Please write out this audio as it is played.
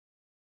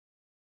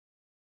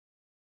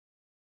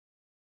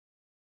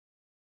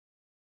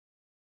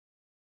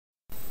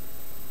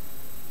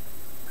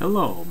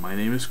Hello, my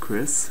name is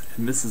Chris,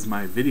 and this is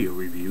my video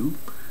review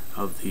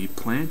of the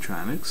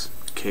Plantronics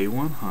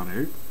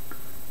K100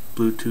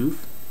 Bluetooth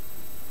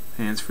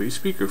hands-free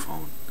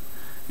speakerphone.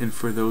 And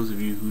for those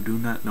of you who do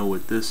not know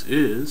what this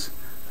is,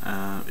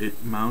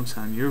 it mounts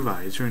on your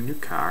visor in your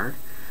car,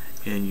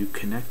 and you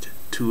connect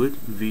to it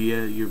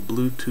via your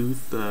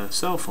Bluetooth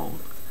cell phone.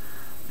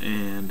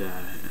 And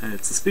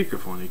it's a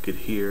speakerphone you could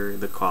hear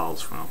the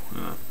calls from.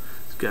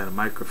 It's got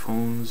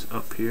microphones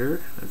up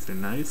here, they're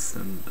nice,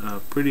 and a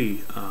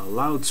pretty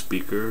loud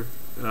speaker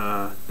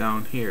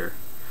down here.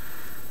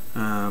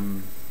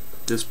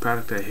 This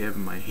product I have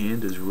in my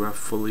hand is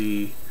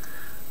roughly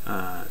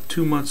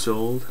 2 months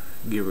old,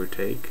 give or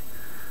take.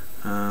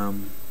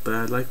 But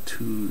I'd like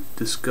to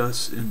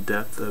discuss in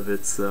depth of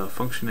its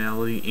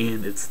functionality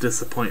and its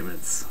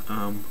disappointments.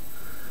 About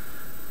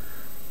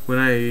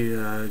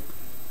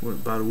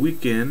a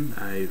week in,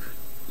 I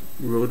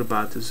wrote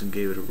about this and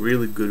gave it a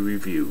really good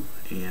review,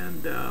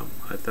 and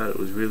I thought it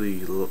was really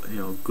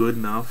good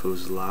enough. It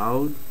was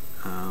loud.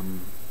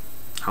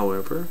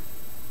 However,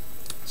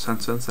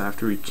 since I have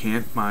to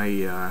recant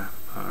my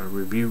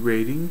review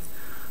rating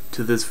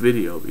to this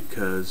video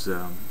because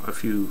a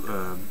few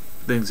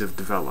things have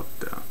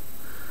developed.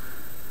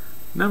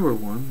 Number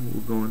one,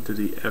 we'll go into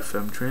the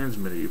FM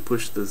transmitter. You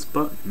push this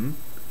button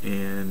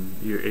and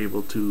you're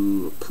able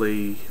to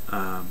play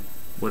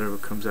whatever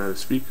comes out of the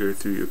speaker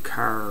through your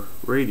car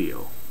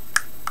radio.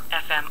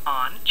 FM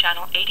on,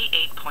 channel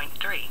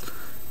 88.3.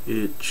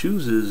 It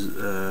chooses,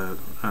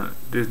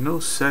 there's no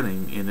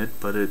setting in it,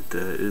 but it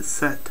is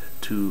set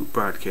to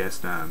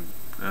broadcast on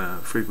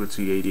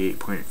frequency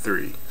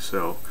 88.3.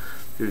 So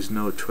there's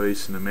no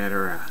choice no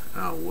matter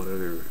what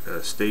other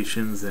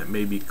stations that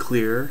may be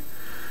clear.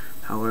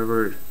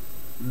 However,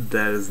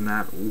 that is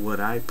not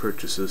what I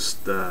purchased this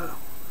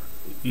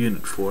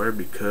unit for,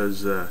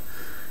 because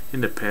in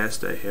the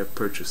past I have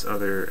purchased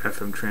other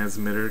FM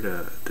transmitter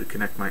to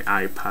connect my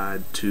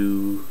iPod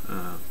to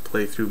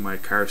play through my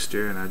car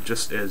stereo, and I'm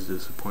just as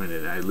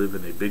disappointed. I live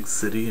in a big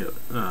city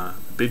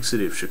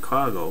of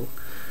Chicago,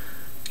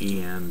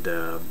 and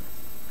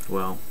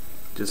well,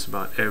 just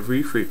about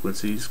every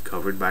frequency is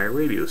covered by a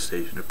radio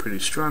station, a pretty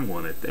strong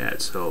one at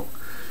that, so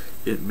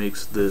it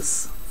makes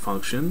this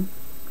function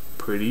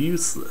pretty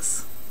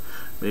useless.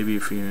 Maybe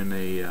if you're in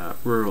a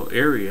rural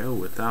area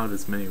without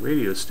as many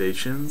radio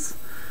stations,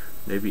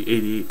 maybe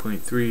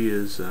 88.3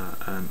 is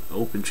an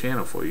open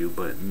channel for you,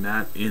 but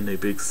not in a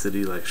big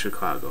city like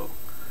Chicago.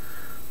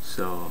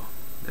 So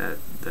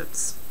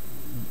that's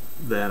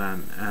that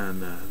on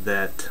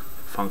that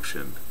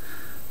function.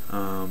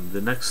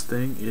 The next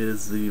thing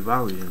is the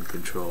volume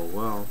control.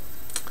 Well,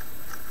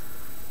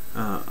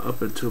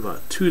 up until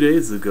about 2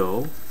 days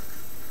ago,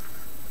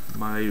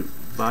 my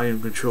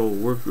volume control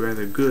worked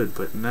rather good,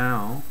 but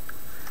now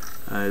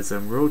as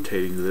I'm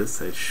rotating this,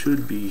 I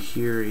should be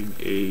hearing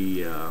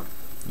a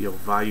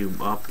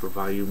volume up or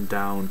volume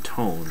down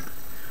tone,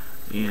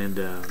 and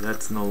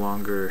that's no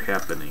longer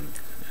happening.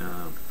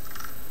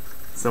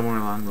 Somewhere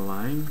along the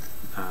line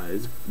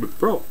it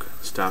broke,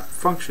 stopped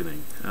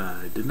functioning.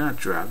 It did not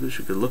drop this.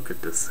 You could look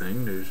at this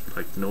thing, there's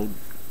like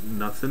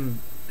nothing,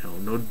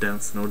 no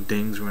dents, no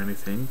dings or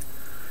anything.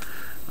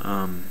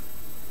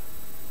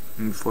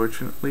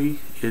 Unfortunately,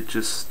 it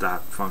just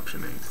stopped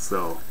functioning,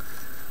 so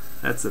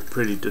that's a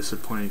pretty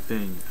disappointing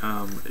thing.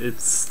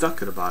 It's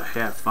stuck at about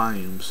half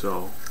volume,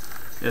 so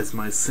as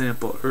my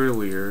sample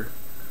earlier,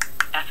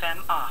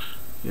 FM off.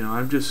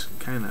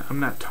 I'm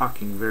not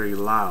talking very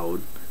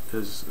loud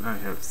because I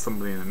have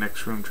somebody in the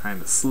next room trying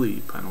to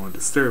sleep. I don't want to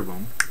disturb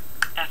them.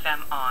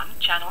 FM on,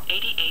 channel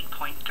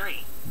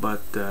 88.3.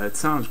 But it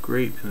sounds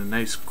great in a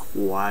nice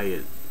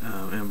quiet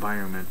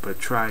environment, but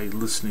try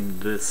listening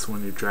to this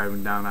when you're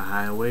driving down a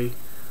highway.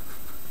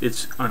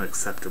 It's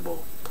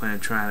unacceptable.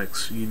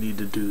 Plantronics, you need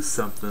to do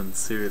something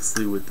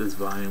seriously with this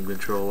volume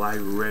control. I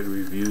read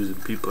reviews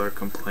and people are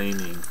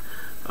complaining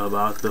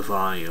about the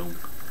volume,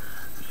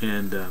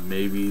 and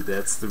maybe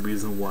that's the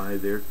reason why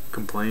they're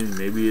complaining.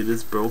 Maybe it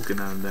is broken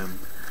on them.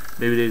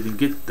 Maybe they didn't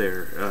get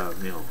their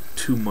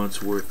 2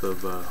 months worth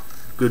of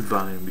good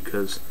volume,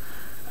 because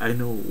I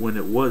know when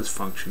it was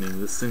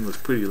functioning, this thing was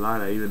pretty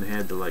loud. I even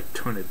had to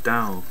turn it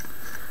down,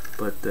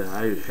 but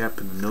I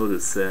happened to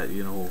notice that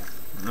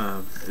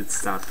it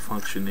stopped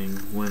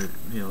functioning when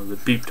the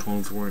beep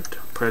tones weren't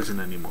present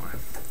anymore.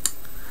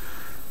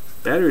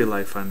 Battery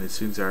life on these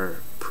things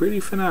are pretty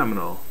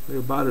phenomenal. They're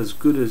about as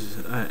good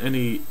as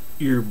any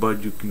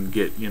earbud you can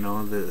get.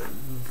 The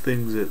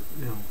things that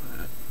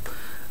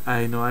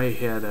I know. I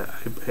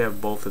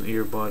have both an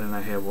earbud and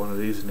I have one of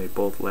these, and they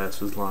both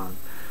last as long.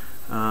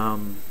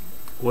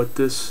 What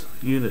this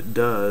unit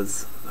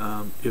does,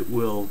 it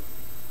will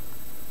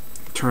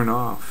turn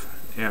off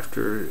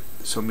after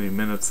so many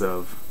minutes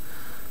of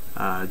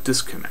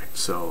disconnect.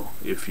 So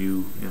if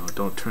you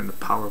don't turn the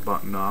power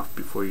button off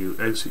before you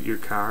exit your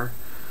car,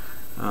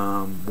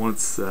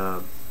 once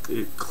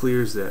it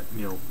clears that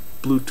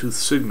Bluetooth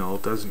signal,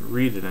 it doesn't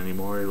read it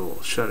anymore,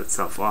 it'll shut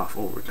itself off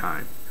over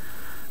time.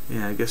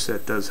 Yeah, I guess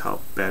that does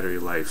help battery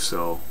life.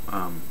 So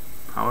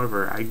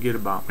however, I get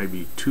about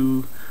maybe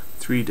 2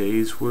 3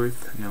 days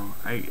worth. You know,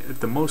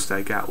 at the most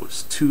I got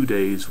was 2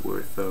 days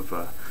worth of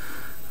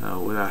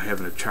without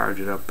having to charge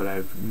it up. But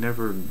I've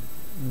never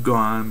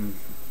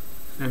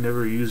I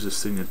never used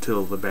this thing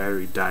until the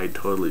battery died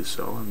totally.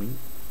 So I mean,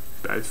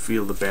 I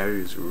feel the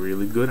battery is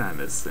really good on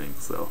this thing.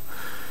 So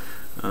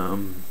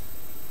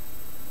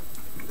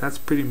that's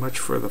pretty much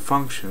for the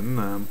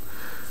function.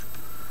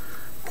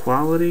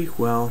 Quality,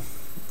 well,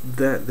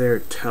 that there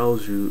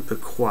tells you the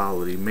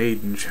quality,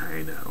 made in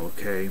China.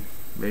 Okay,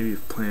 maybe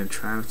if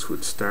Plantronics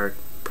would start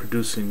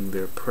producing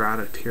their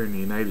product here in the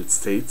United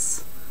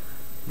States,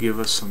 give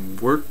us some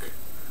work,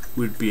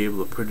 we'd be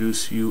able to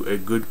produce you a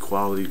good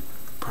quality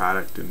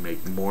product and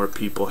make more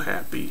people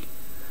happy.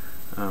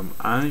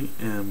 I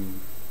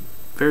am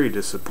very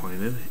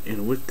disappointed,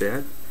 and with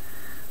that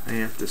I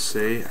have to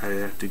say I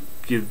have to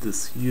give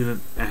this unit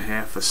a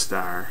half a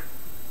star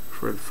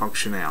for the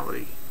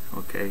functionality.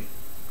 Okay,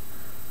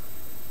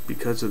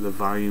 because of the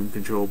volume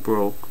control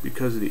broke,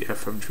 because of the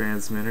FM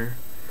transmitter.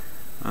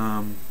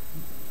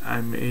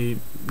 I may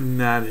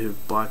not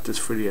have bought this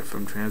for the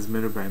FM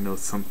transmitter, but I know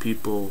some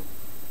people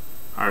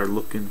are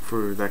looking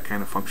for that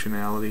kind of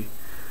functionality.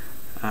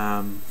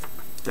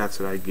 That's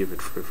what I give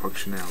it for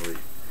functionality.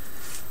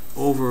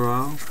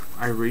 Overall,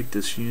 I rate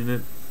this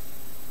unit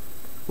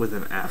with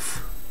an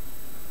F.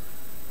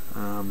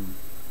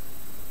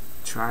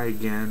 Try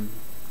again,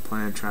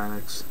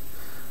 Plantronics.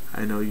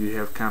 I know you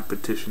have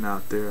competition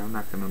out there. I'm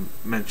not going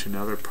to mention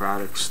other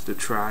products to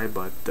try,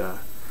 but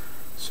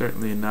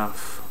certainly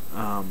enough,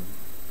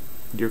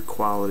 your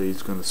quality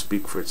is going to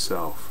speak for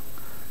itself.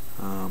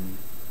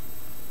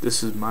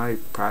 This is my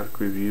product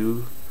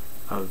review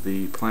of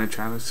the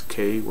Plantronics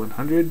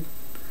K100.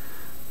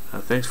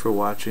 Thanks for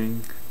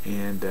watching,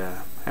 and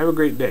have a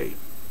great day.